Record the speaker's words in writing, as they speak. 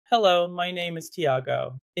Hello, my name is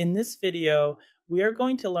Tiago. In this video, we are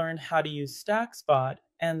going to learn how to use StackSpot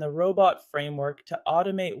and the robot framework to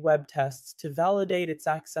automate web tests to validate its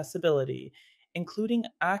accessibility, including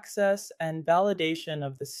access and validation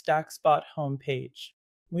of the StackSpot homepage.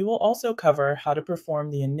 We will also cover how to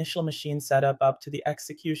perform the initial machine setup up to the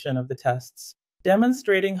execution of the tests,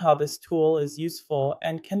 demonstrating how this tool is useful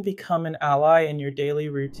and can become an ally in your daily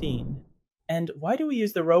routine. And why do we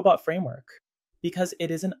use the robot framework? Because it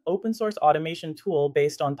is an open source automation tool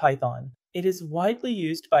based on Python. It is widely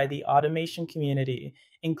used by the automation community,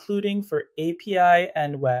 including for API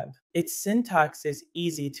and web. Its syntax is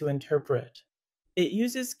easy to interpret. It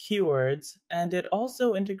uses keywords, and it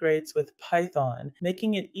also integrates with Python,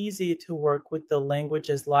 making it easy to work with the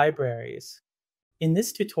language's libraries. In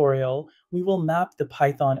this tutorial, we will map the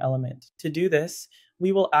Python element. To do this,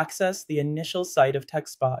 we will access the initial site of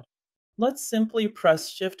TechSpot. Let's simply press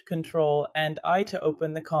Shift-Control and I to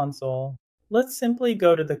open the console. Let's simply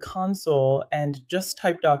go to the console and just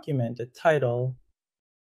type document at title.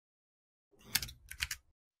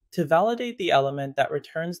 To validate the element that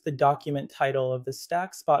returns the document title of the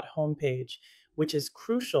StackSpot homepage, which is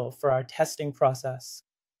crucial for our testing process.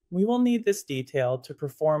 We will need this detail to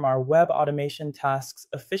perform our web automation tasks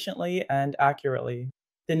efficiently and accurately.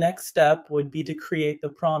 The next step would be to create the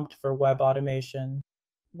prompt for web automation.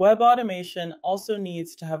 Web automation also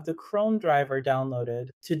needs to have the Chrome driver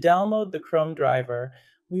downloaded. To download the Chrome driver,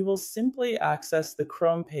 we will simply access the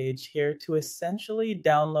Chrome page here to essentially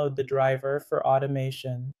download the driver for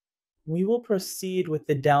automation. We will proceed with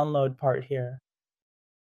the download part here.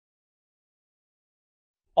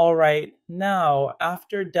 Alright, now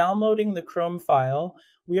after downloading the Chrome file,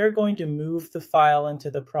 we are going to move the file into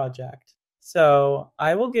the project. So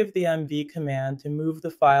I will give the mv command to move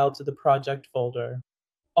the file to the project folder.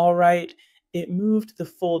 Alright, it moved the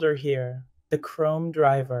folder here, the Chrome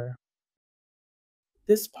driver.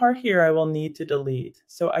 This part here I will need to delete,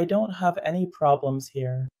 so I don't have any problems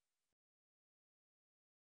here.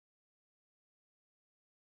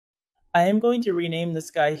 I am going to rename this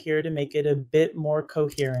guy here to make it a bit more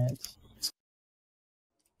coherent.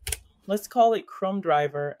 Let's call it Chrome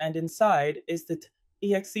driver, and inside is the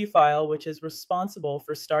exe file which is responsible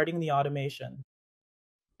for starting the automation.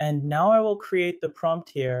 And now I will create the prompt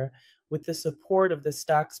here with the support of the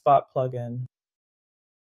StackSpot plugin.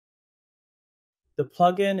 The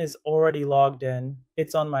plugin is already logged in.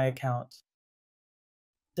 It's on my account.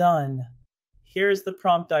 Done. Here's the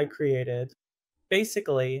prompt I created.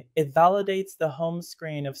 Basically, it validates the home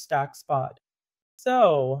screen of StackSpot.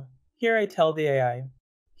 So, here I tell the AI,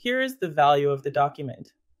 here is the value of the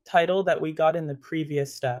document, title that we got in the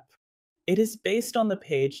previous step. It is based on the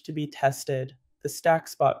page to be tested, the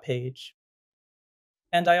StackSpot page.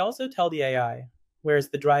 And I also tell the AI, where's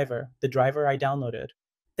the driver I downloaded.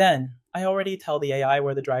 Then, I already tell the AI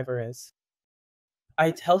where the driver is. I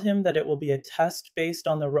tell him that it will be a test based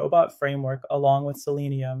on the robot framework along with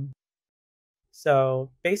Selenium. So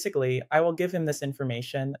basically, I will give him this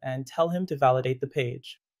information and tell him to validate the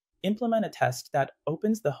page. Implement a test that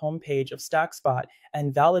opens the home page of StackSpot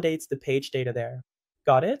and validates the page data there.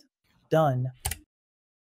 Got it? Done.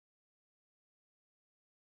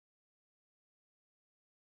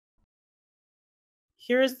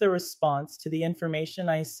 Here is the response to the information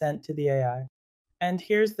I sent to the AI. And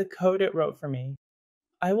here's the code it wrote for me.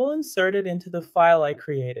 I will insert it into the file I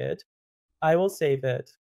created. I will save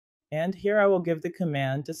it. And here I will give the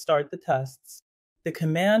command to start the tests. The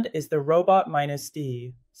command is the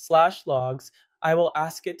robot-d /logs. I will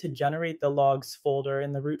ask it to generate the logs folder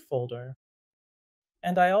in the root folder.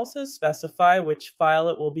 And I also specify which file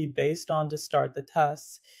it will be based on to start the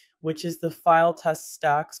tests, which is the file test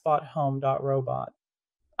stackspot home.robot.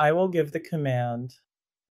 I will give the command.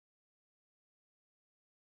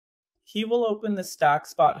 He will open the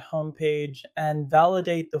StackSpot homepage and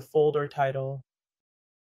validate the folder title.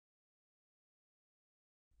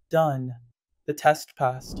 Done. The test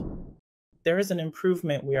passed. There is an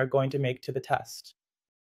improvement we are going to make to the test.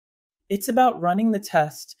 It's about running the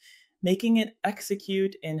test, making it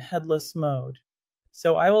execute in headless mode.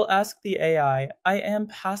 So I will ask the AI, I am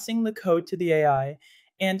passing the code to the AI,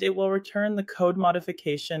 and it will return the code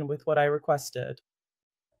modification with what I requested.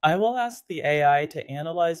 I will ask the AI to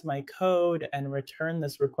analyze my code and return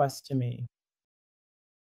this request to me.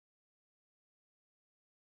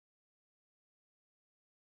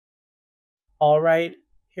 Alright,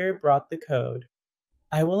 here it brought the code.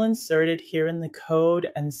 I will insert it here in the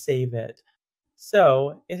code and save it.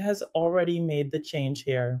 So it has already made the change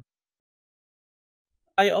here.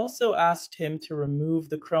 I also asked him to remove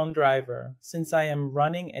the Chrome driver since I am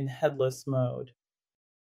running in headless mode.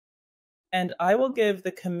 And I will give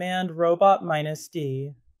the command robot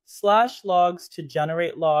 -d /logs to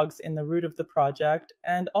generate logs in the root of the project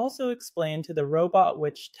and also explain to the robot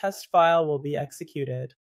which test file will be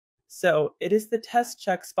executed. So it is the test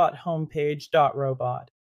checkspot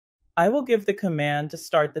homepage.robot. I will give the command to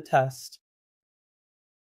start the test.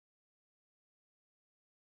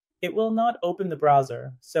 It will not open the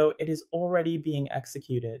browser, so it is already being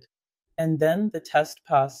executed. And then the test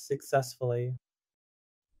passed successfully.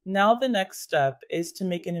 Now the next step is to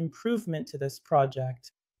make an improvement to this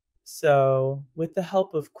project. So, with the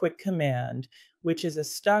help of Quick Command, which is a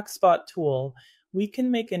StackSpot tool, we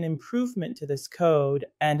can make an improvement to this code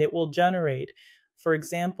and it will generate. For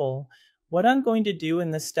example, what I'm going to do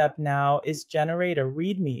in this step now is generate a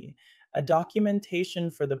README, a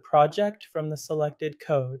documentation for the project from the selected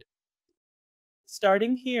code.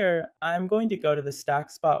 Starting here, I'm going to go to the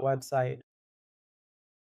StackSpot website.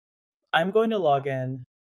 I'm going to log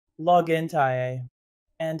into IA,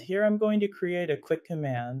 and here I'm going to create a quick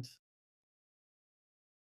command.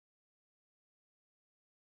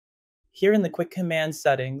 Here in the quick command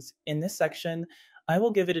settings, in this section, I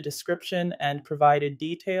will give it a description and provide a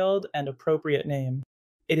detailed and appropriate name.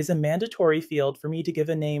 It is a mandatory field for me to give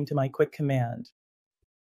a name to my quick command.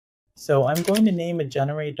 So I'm going to name a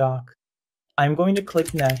generate doc. I'm going to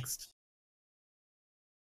click next.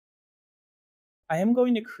 I am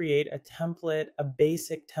going to create a template, a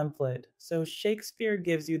basic template. So Shakespeare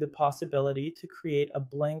gives you the possibility to create a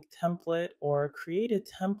blank template or create a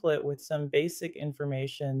template with some basic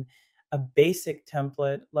information, a basic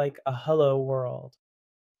template like a hello world.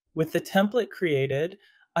 With the template created,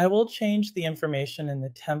 I will change the information in the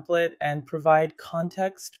template and provide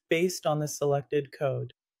context based on the selected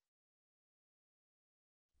code.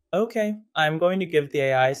 Okay, I'm going to give the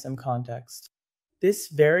AI some context. This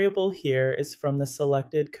variable here is from the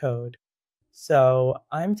selected code. So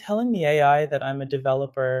I'm telling the AI that I'm a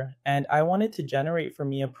developer and I want it to generate for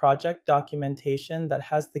me a project documentation that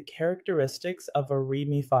has the characteristics of a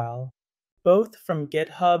README file, both from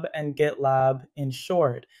GitHub and GitLab, in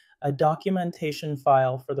short, a documentation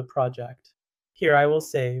file for the project. Here I will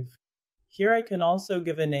save. Here I can also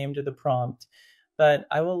give a name to the prompt, but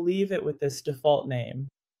I will leave it with this default name.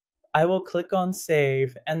 I will click on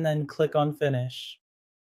Save and then click on Finish.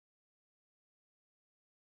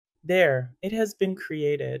 There, it has been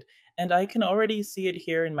created, and I can already see it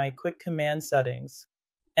here in my quick command settings.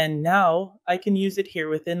 And now I can use it here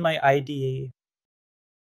within my IDE.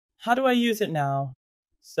 How do I use it now?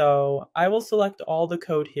 So I will select all the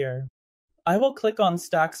code here. I will click on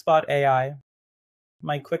StackSpot AI,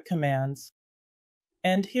 my quick commands,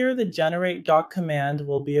 and here the generate doc command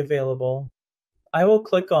will be available. I will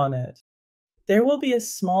click on it. There will be a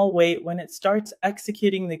small wait when it starts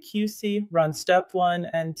executing the QC run step 1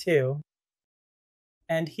 and 2.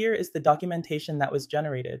 And here is the documentation that was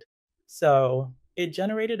generated. So it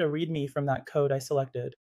generated a README from that code I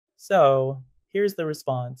selected. So here's the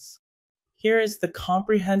response. Here is the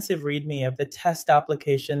comprehensive README of the test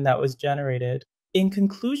application that was generated. In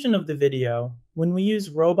conclusion of the video, when we use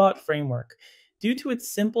Robot Framework, due to its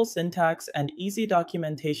simple syntax and easy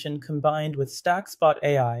documentation combined with StackSpot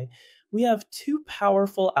AI, we have two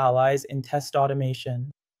powerful allies in test automation.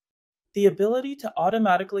 The ability to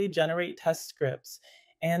automatically generate test scripts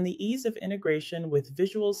and the ease of integration with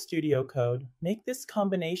Visual Studio Code make this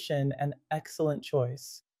combination an excellent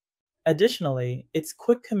choice. Additionally, its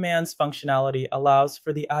quick commands functionality allows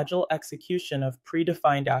for the agile execution of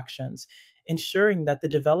predefined actions, ensuring that the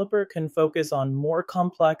developer can focus on more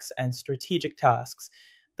complex and strategic tasks,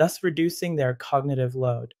 thus reducing their cognitive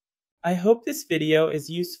load. I hope this video is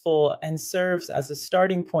useful and serves as a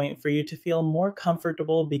starting point for you to feel more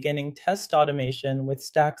comfortable beginning test automation with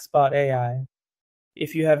StackSpot AI.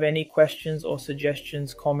 If you have any questions or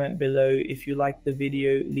suggestions, comment below. If you liked the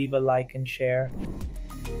video, leave a like and share.